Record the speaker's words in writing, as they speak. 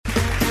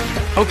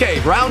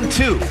Okay, round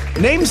two.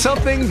 Name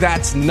something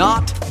that's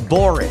not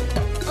boring.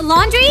 A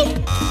laundry?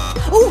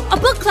 Ooh, a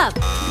book club.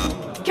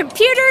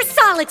 Computer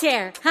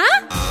solitaire,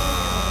 huh?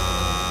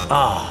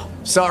 Ah,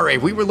 sorry,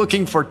 we were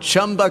looking for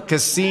Chumba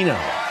Casino.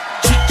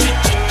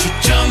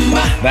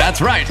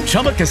 That's right,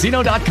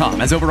 ChumbaCasino.com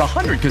has over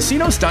 100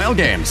 casino-style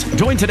games.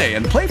 Join today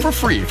and play for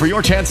free for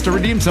your chance to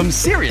redeem some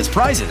serious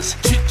prizes.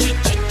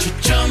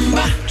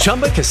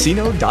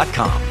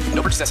 ChumbaCasino.com.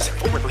 No purchase necessary.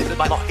 Void where prohibited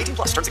by law. 18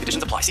 plus. Terms and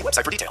conditions apply. See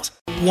website for details.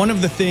 One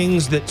of the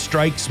things that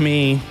strikes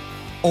me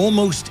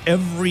almost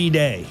every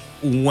day,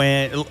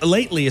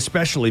 lately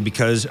especially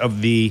because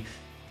of the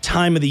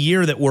time of the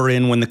year that we're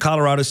in, when the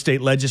Colorado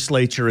State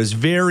Legislature is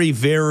very,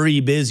 very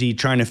busy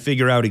trying to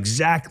figure out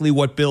exactly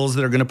what bills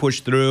they're going to push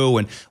through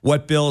and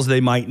what bills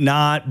they might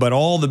not. But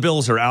all the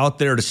bills are out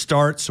there to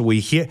start, so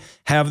we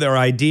have their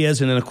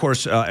ideas. And then, of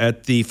course,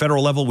 at the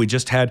federal level, we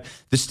just had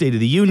the State of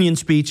the Union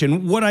speech.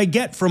 And what I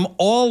get from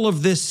all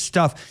of this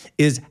stuff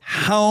is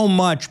how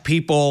much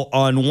people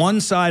on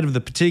one side of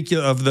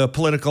the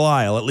political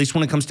aisle, at least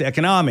when it comes to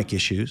economic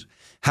issues,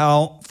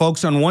 how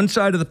folks on one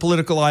side of the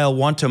political aisle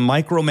want to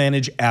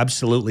micromanage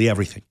absolutely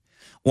everything,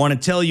 want to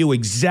tell you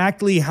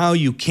exactly how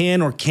you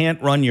can or can't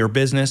run your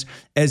business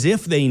as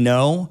if they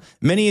know.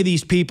 Many of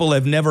these people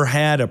have never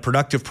had a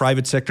productive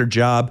private sector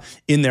job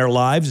in their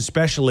lives,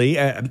 especially,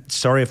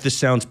 sorry if this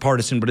sounds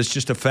partisan, but it's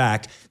just a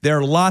fact. There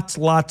are lots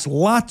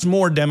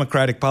more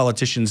Democratic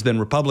politicians than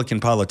Republican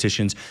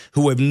politicians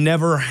who have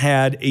never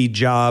had a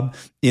job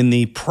in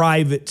the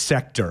private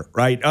sector,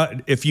 right?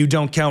 If you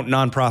don't count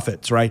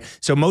nonprofits, right?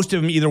 So most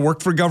of them either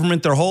worked for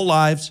government their whole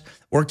lives,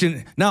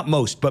 not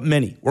most, but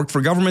many, worked for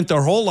government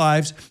their whole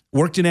lives,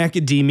 worked in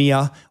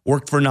academia,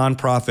 worked for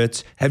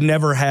nonprofits, have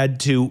never had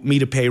to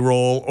meet a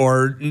payroll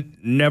or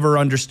never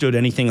understood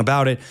anything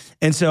about it.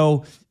 And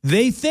so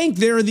they think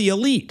they're the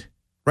elite,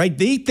 right?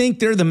 They think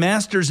they're the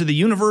masters of the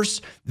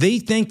universe. They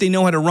think they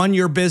know how to run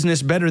your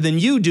business better than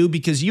you do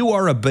because you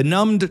are a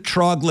benumbed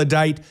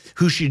troglodyte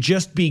who should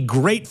just be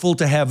grateful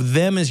to have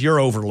them as your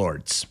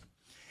overlords.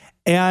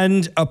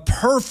 And a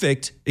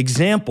perfect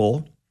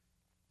example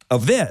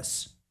of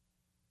this,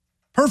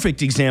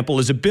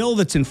 is a bill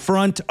that's in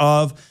front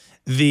of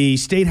the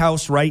State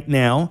House right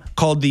now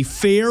called the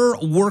Fair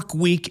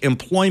Workweek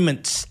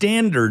Employment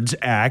Standards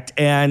Act.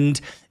 And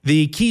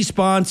the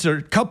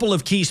couple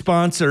of key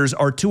sponsors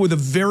are two of the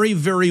very,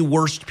 very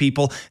worst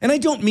people. And I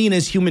don't mean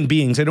as human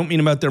beings. I don't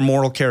mean about their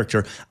moral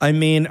character. I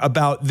mean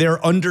about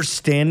their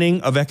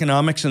understanding of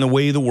economics and the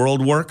way the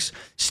world works.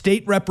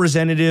 State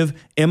Representative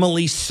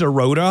Emily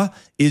Sirota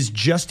is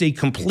just a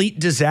complete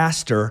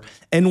disaster,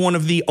 and one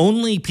of the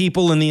only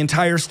people in the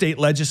entire state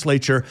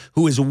legislature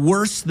who is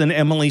worse than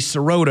Emily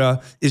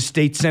Sirota is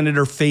State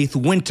Senator Faith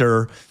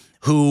Winter,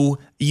 who,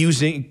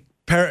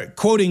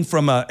 quoting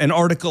from an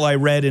article I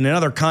read in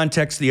another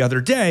context the other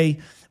day,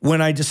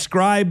 when I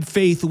describe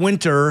Faith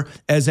Winter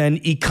as an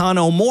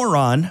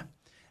economoron,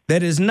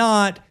 that is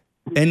not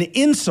an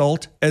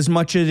insult as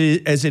much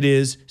as it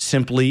is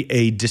simply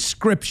a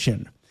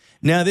description.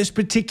 Now, this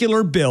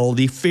particular bill,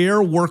 the Fair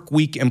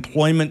Workweek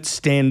Employment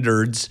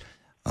Standards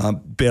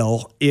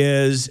bill,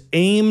 is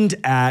aimed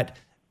at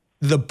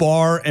the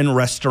bar and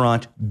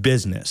restaurant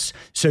business.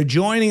 So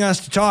joining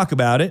us to talk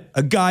about it,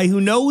 a guy who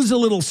knows a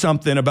little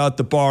something about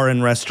the bar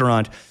and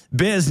restaurant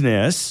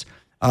business.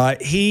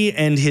 He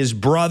and his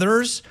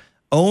brothers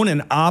own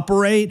and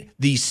operate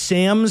the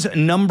Sam's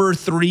No.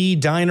 3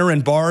 Diner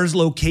and Bars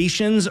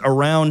locations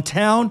around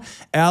town.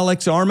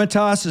 Alex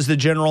Armatas is the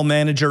general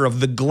manager of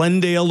the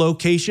Glendale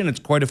location. It's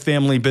quite a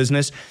family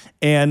business.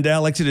 And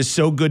Alex, it is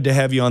so good to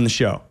have you on the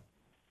show.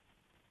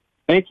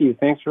 Thank you.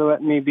 Thanks for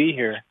letting me be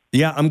here.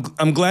 Yeah,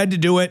 I'm glad to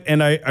do it,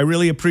 and I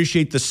really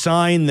appreciate the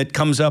sign that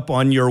comes up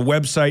on your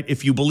website.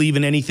 If you believe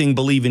in anything,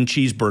 believe in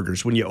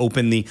cheeseburgers. When you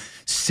open the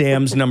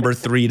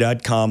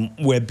samsnumber3.com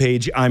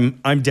webpage,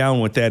 I'm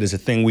down with that as a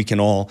thing we can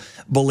all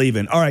believe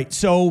in. All right,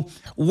 so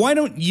why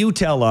don't you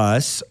tell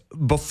us,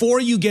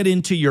 before you get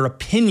into your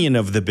opinion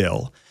of the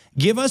bill,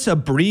 give us a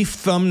brief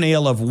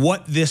thumbnail of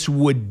what this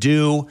would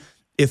do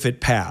if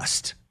it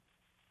passed.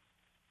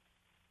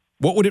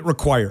 What would it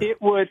require?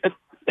 It would.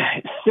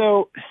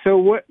 So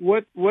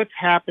what's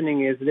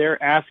happening is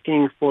they're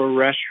asking for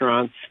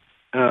restaurants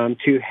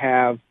to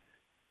have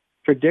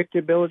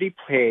predictability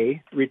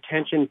pay,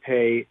 retention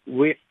pay,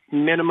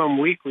 minimum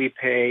weekly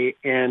pay,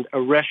 and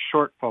a rest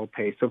shortfall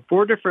pay. So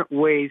 4 different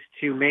ways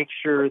to make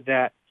sure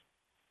that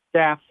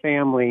staff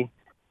family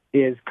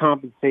is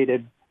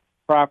compensated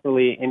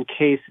properly in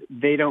case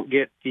they don't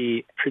get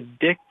the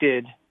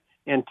predicted,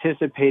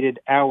 anticipated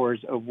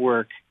hours of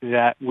work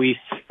that we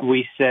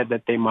said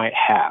that they might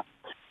have.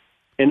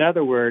 In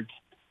other words,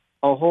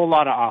 a whole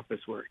lot of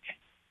office work.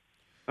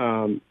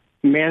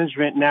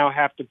 Management now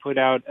have to put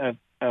out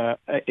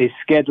a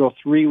schedule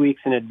 3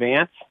 weeks in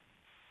advance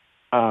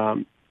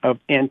of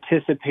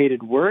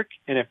anticipated work,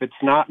 and if it's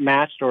not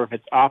matched or if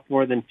it's off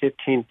more than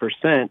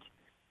 15%,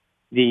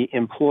 the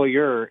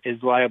employer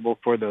is liable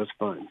for those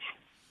funds.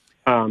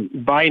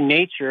 By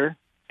nature,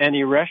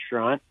 any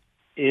restaurant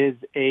is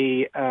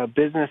a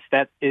business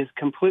that is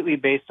completely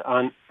based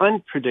on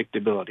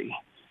unpredictability,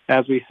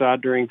 as we saw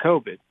during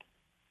COVID.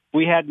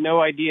 We had no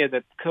idea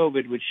that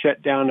COVID would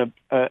shut down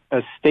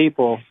a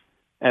staple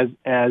as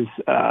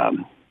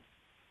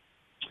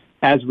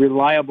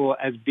reliable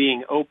as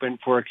being open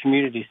for a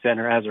community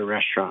center as a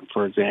restaurant,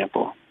 for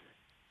example.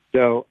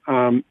 So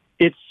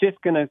it's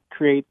just going to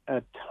create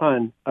a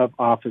ton of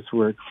office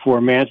work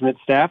for management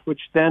staff, which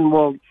then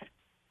will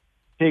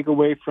take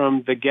away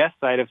from the guest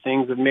side of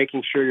things of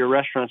making sure your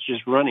restaurant's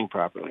just running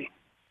properly.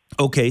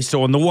 Okay,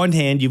 so on the one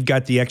hand, you've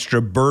got the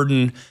extra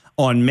burden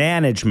on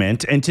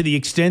management, and to the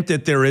extent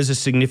that there is a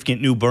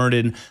significant new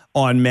burden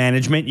on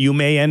management, you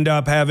may end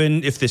up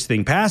having, if this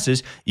thing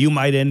passes, you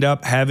might end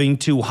up having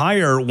to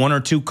hire one or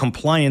two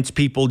compliance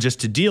people just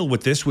to deal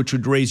with this, which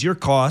would raise your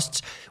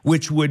costs,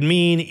 which would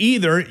mean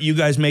either you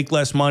guys make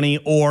less money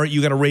or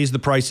you got to raise the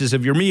prices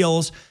of your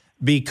meals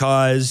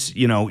because,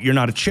 you know, you're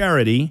not a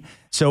charity.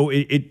 So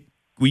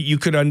you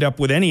could end up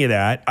with any of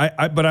that.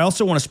 But I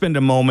also want to spend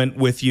a moment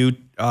with you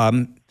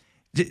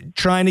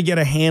trying to get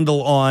a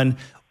handle on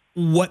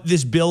what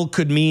this bill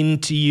could mean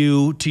to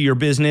you, to your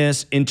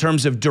business, in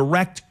terms of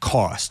direct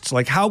costs.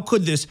 Like, how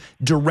could this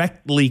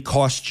directly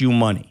cost you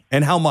money,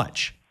 and how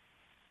much?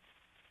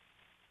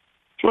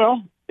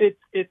 Well,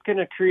 it's going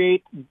to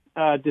create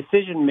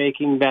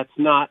decision-making that's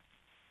not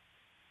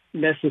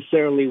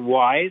necessarily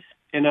wise.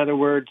 In other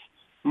words,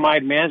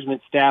 my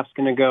management staff's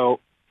going to go,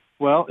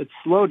 well, it's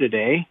slow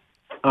today,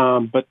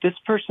 but this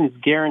person's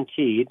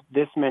guaranteed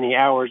this many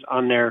hours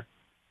on their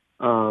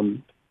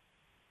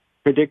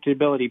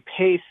predictability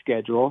pay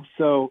schedule.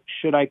 So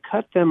should I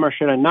cut them or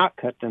should I not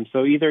cut them?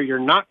 So either you're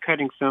not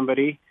cutting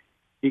somebody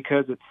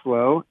because it's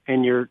slow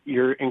and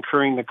you're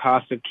incurring the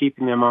cost of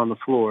keeping them on the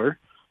floor,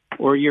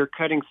 or you're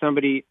cutting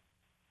somebody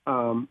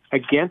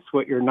against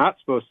what you're not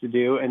supposed to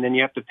do, and then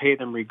you have to pay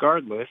them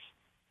regardless.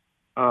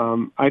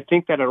 I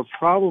think that it'll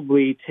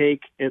probably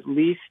take at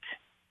least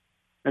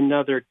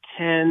another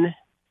 10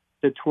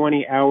 to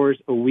 20 hours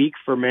a week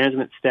for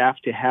management staff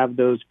to have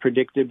those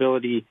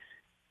predictability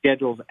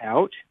schedules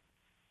out.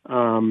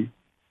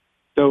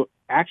 So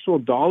actual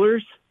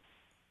dollars,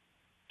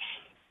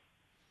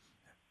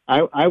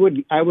 I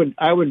would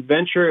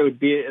venture it would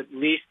be at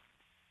least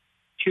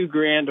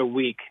 $2,000 a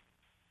week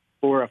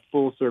for a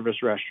full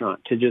service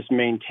restaurant to just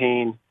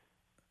maintain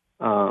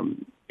HB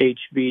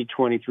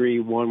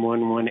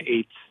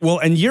 231118. Well,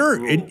 and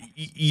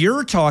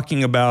you're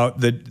talking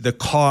about the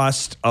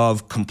cost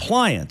of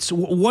compliance.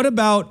 What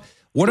about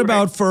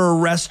for a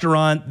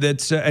restaurant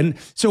that's and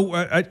so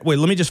wait,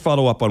 let me just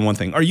follow up on one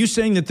thing. Are you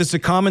saying that this is a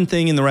common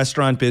thing in the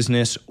restaurant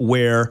business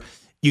where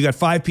you got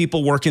 5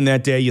 people working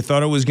that day, you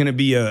thought it was going to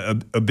be a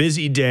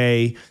busy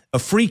day, a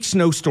freak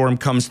snowstorm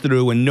comes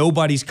through and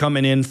nobody's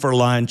coming in for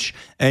lunch,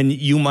 and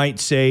you might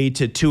say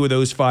to 2 of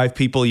those 5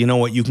 people, you know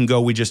what, you can go,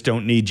 we just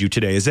don't need you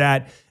today. Is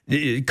that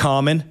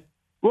common?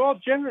 Well,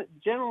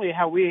 generally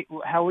how we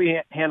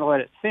handle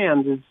it at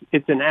Sam's is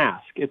it's an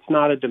ask. It's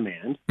not a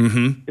demand.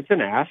 Mm-hmm. It's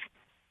an ask.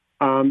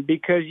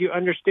 Because you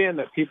understand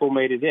that people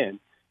made it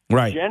in.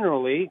 Right.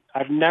 Generally,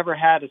 I've never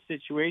had a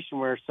situation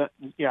where,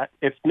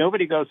 if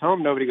nobody goes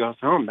home, nobody goes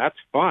home. That's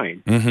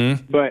fine.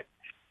 Mm-hmm. But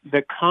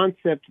the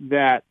concept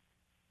that,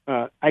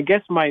 I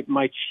guess my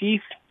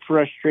chief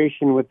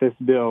frustration with this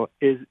bill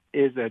is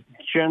a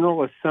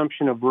general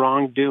assumption of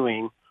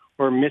wrongdoing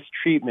or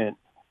mistreatment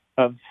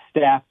of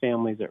staff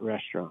families at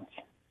restaurants.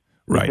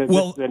 Right.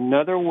 Because it's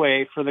another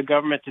way for the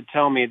government to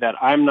tell me that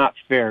I'm not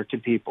fair to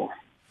people.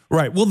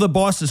 Right. Well, the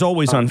boss is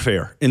always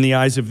unfair in the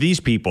eyes of these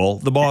people.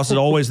 The boss is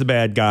always the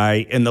bad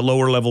guy, and the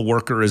lower level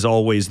worker is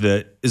always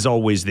the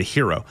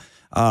hero.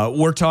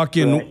 We're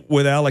talking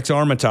with Alex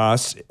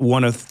Armatas,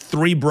 one of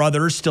 3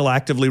 brothers still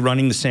actively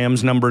running the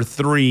Sam's number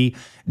 3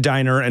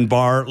 diner and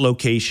bar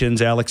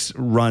locations. Alex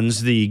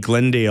runs the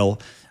Glendale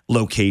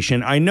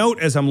location. I note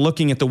as I'm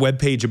looking at the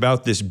webpage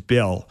about this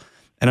bill,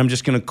 and I'm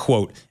just going to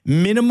quote,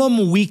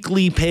 minimum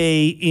weekly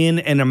pay in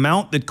an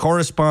amount that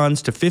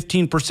corresponds to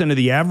 15% of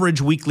the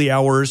average weekly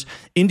hours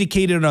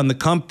indicated on the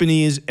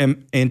company's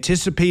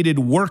anticipated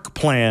work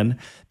plan,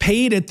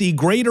 paid at the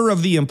greater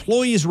of the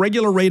employee's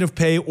regular rate of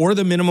pay or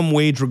the minimum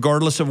wage,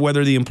 regardless of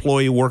whether the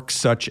employee works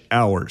such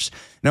hours.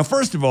 Now,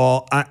 first of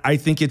all, I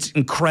think it's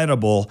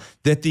incredible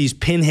that these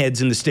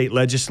pinheads in the state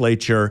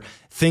legislature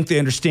think they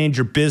understand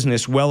your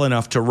business well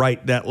enough to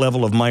write that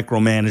level of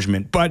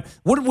micromanagement. But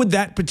what would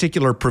that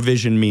particular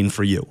provision mean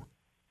for you?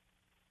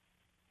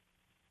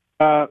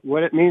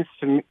 What it means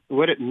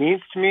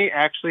to me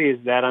actually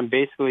is that I'm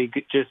basically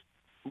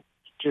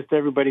just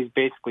everybody's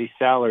basically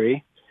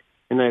salary,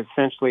 and I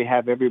essentially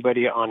have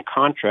everybody on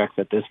contracts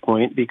at this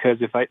point, because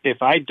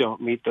if I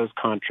don't meet those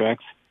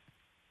contracts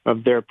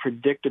of their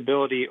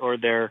predictability or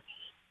their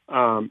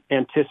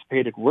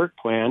anticipated work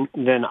plan,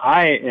 then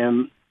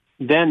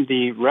then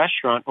the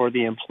restaurant or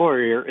the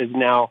employer is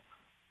now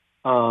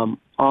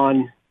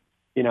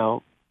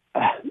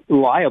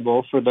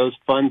liable for those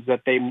funds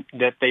that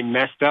they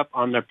messed up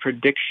on the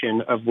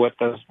prediction of what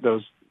those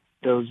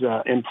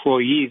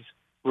employees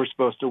were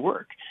supposed to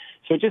work.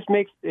 So it just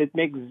makes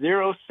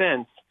zero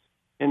sense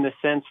in the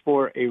sense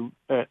for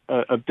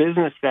a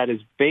business that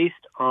is based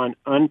on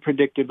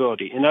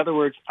unpredictability. In other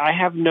words, I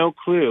have no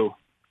clue,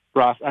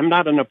 Ross. I'm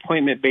not an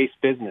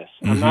appointment-based business.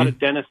 I'm not a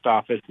dentist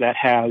office that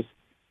has,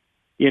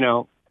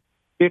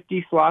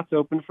 50 slots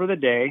open for the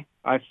day.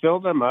 I fill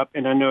them up,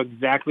 and I know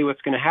exactly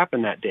what's going to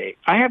happen that day.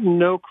 I have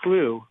no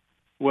clue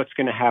what's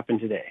going to happen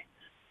today.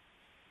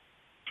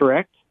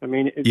 Correct? I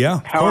mean,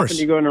 how often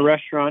do you go in a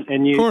restaurant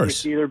and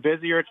it's either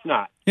busy or it's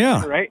not?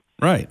 Yeah. Right?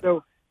 Right.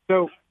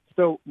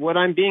 So what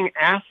I'm being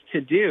asked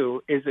to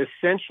do is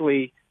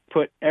essentially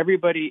put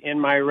everybody in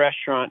my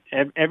restaurant,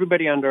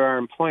 everybody under our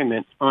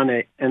employment on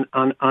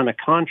a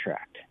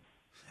contract.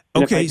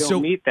 And okay, if I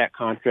don't meet that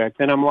contract,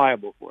 then I'm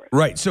liable for it.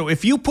 Right. So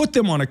if you put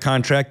them on a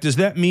contract, does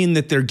that mean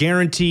that their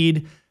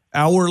guaranteed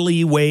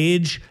hourly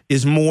wage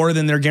is more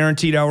than their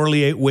guaranteed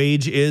hourly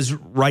wage is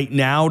right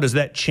now? Does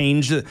that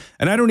change? And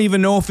I don't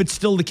even know if it's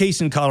still the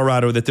case in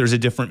Colorado that there's a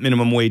different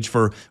minimum wage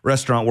for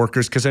restaurant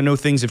workers, because I know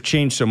things have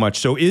changed so much.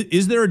 So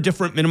is there a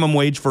different minimum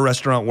wage for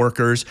restaurant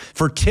workers,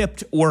 for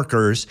tipped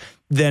workers,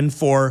 than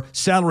for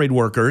salaried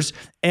workers?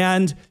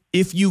 And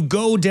if you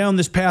go down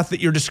this path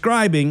that you're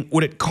describing,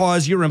 would it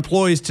cause your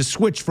employees to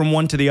switch from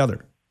one to the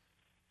other?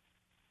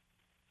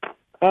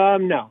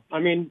 No. I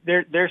mean,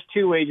 there's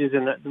two wages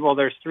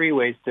there's three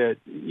ways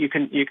you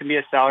can be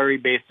a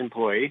salary-based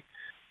employee,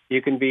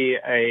 you can be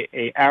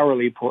a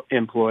hourly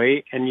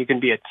employee, and you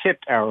can be a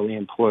tipped hourly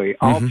employee.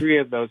 All three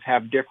of those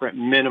have different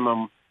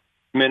minimum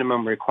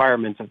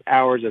requirements of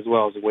hours as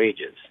well as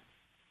wages.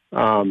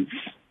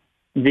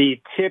 The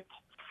tipped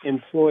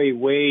employee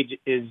wage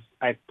is,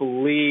 I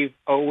believe,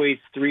 always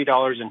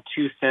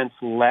 $3.02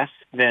 less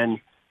than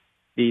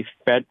the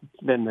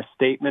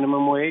state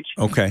minimum wage.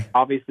 Okay.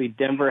 Obviously,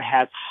 Denver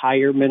has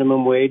higher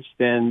minimum wage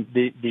than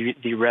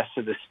the rest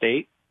of the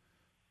state.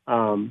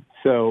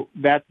 So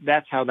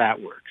that's how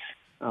that works.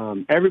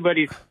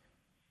 Everybody,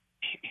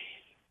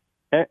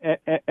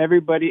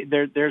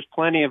 there's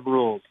plenty of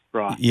rules,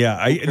 Ross.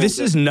 Yeah, this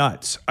is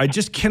nuts. I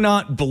just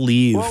cannot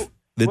believe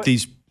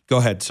these. Go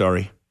ahead.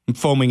 Sorry, I'm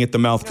foaming at the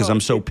mouth because I'm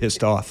so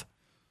pissed off.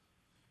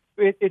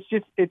 It's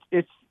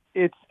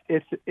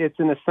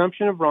an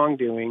assumption of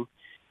wrongdoing.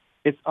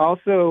 It's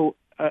also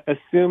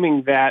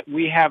assuming that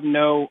we have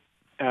no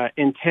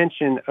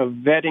intention of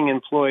vetting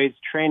employees,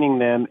 training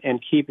them, and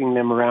keeping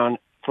them around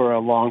for a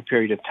long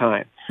period of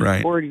time.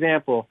 Right. For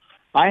example,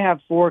 I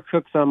have 4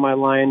 cooks on my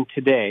line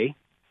today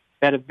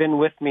that have been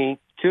with me,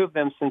 2 of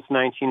them since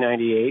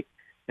 1998,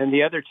 and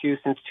the other 2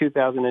 since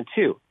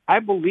 2002. I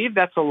believe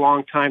that's a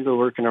long time to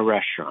work in a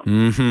restaurant.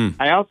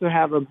 Mm-hmm. I also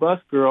have a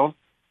bus girl,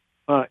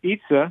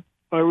 Itza.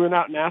 I went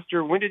out and asked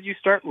her, when did you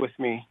start with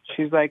me?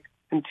 She's like,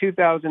 in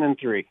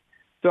 2003.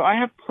 So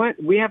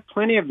we have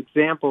plenty of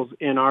examples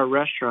in our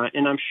restaurant,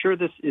 and I'm sure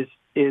this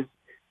is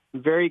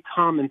very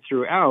common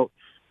throughout,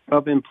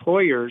 of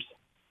employers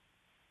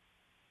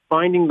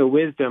finding the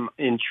wisdom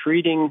in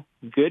treating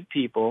good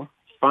people,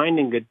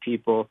 finding good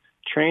people,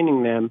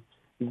 training them,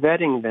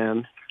 vetting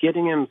them,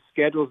 getting them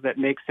schedules that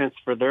make sense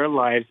for their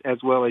lives as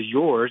well as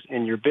yours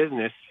and your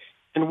business,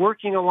 and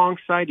working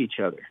alongside each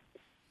other.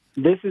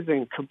 This is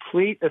a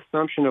complete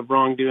assumption of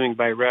wrongdoing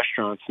by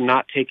restaurants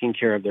not taking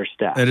care of their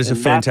staff. That is a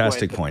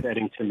fantastic point.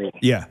 To me.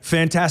 Yeah,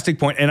 fantastic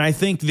point. And I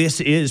think this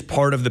is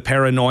part of the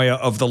paranoia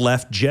of the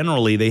left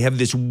generally. They have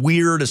this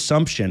weird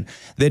assumption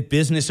that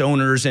business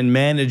owners and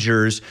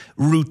managers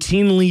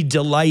routinely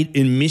delight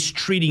in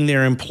mistreating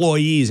their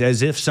employees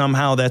as if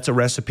somehow that's a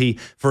recipe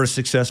for a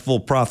successful,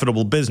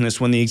 profitable business,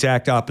 when the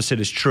exact opposite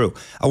is true.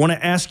 I want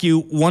to ask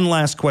you one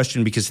last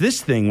question, because this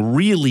thing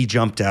really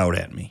jumped out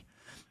at me.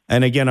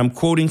 And again, I'm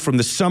quoting from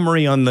the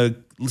summary on the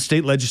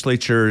state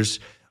legislature's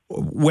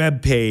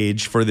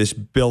webpage for this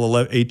bill,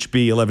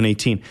 HB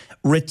 1118.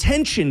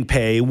 Retention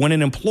pay when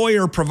an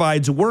employer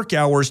provides work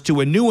hours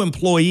to a new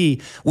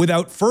employee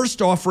without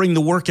first offering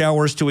the work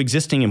hours to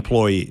existing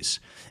employees.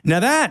 Now,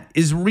 that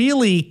is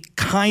really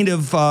kind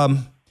of,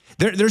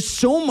 there's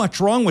so much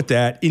wrong with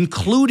that,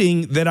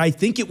 including that I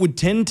think it would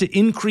tend to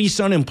increase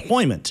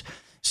unemployment.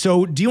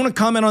 So do you want to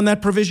comment on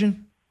that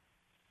provision?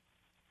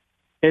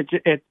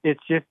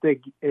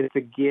 It's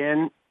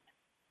again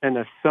an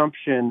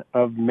assumption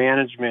of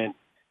management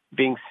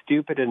being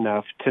stupid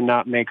enough to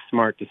not make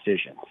smart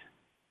decisions.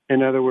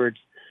 In other words,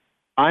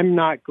 I'm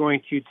not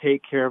going to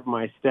take care of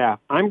my staff.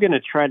 I'm going to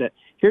try to.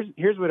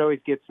 Here's what always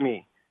gets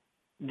me.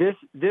 This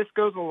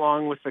goes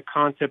along with the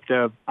concept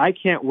of I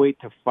can't wait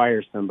to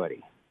fire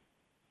somebody.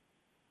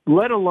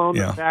 Let alone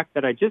the fact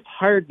that I just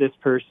hired this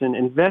person,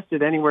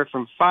 invested anywhere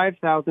from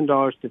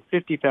 $5,000 to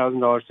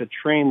 $50,000 to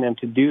train them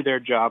to do their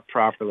job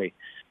properly,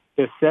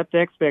 to set the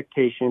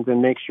expectations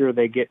and make sure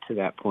they get to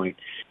that point.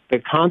 The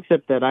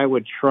concept that I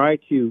would try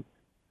to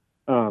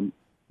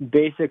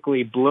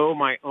basically blow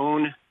my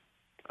own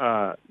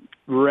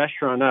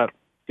restaurant up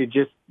to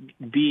just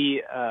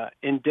be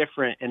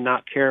indifferent and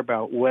not care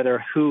about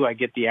who I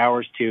get the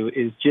hours to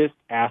is just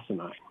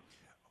asinine.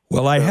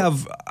 Well, I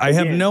have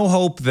no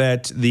hope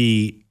that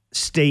the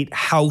state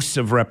House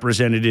of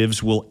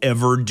Representatives will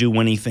ever do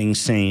anything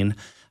sane.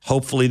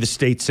 Hopefully the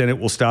state Senate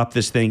will stop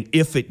this thing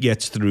if it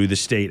gets through the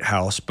state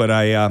House. But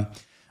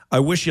I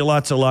wish you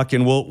lots of luck,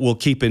 and we'll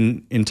keep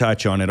in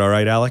touch on it. All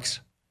right,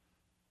 Alex?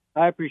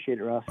 I appreciate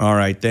it, Ross. All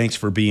right. Thanks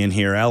for being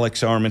here.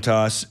 Alex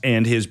Armatas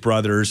and his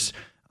brothers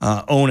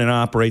own and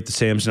operate the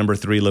Sam's No.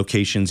 3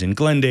 locations in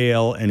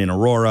Glendale and in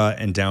Aurora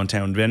and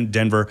downtown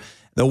Denver.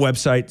 The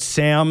website,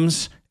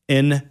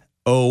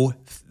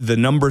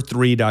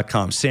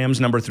 samsno3.com.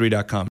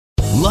 samsnumber3.com.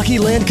 Lucky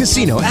Land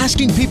Casino,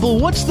 asking people,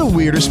 what's the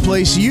weirdest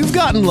place you've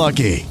gotten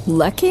lucky?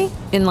 Lucky?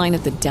 In line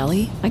at the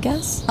deli, I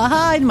guess?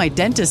 Aha, in my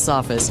dentist's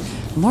office.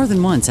 More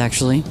than once,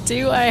 actually.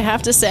 Do I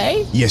have to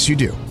say? Yes, you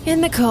do.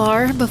 In the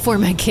car before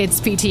my kids'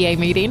 PTA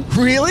meeting.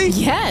 Really?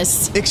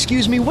 Yes.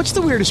 Excuse me, what's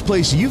the weirdest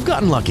place you've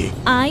gotten lucky?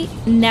 I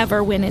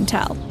never win and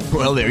tell.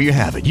 Well, there you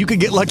have it. You can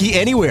get lucky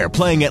anywhere,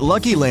 playing at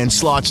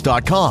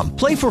LuckyLandSlots.com.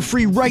 Play for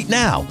free right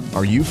now.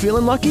 Are you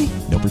feeling lucky?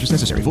 No purchase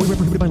necessary. Void where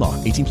prohibited by law.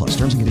 18+.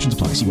 Terms and conditions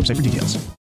apply. See website for details.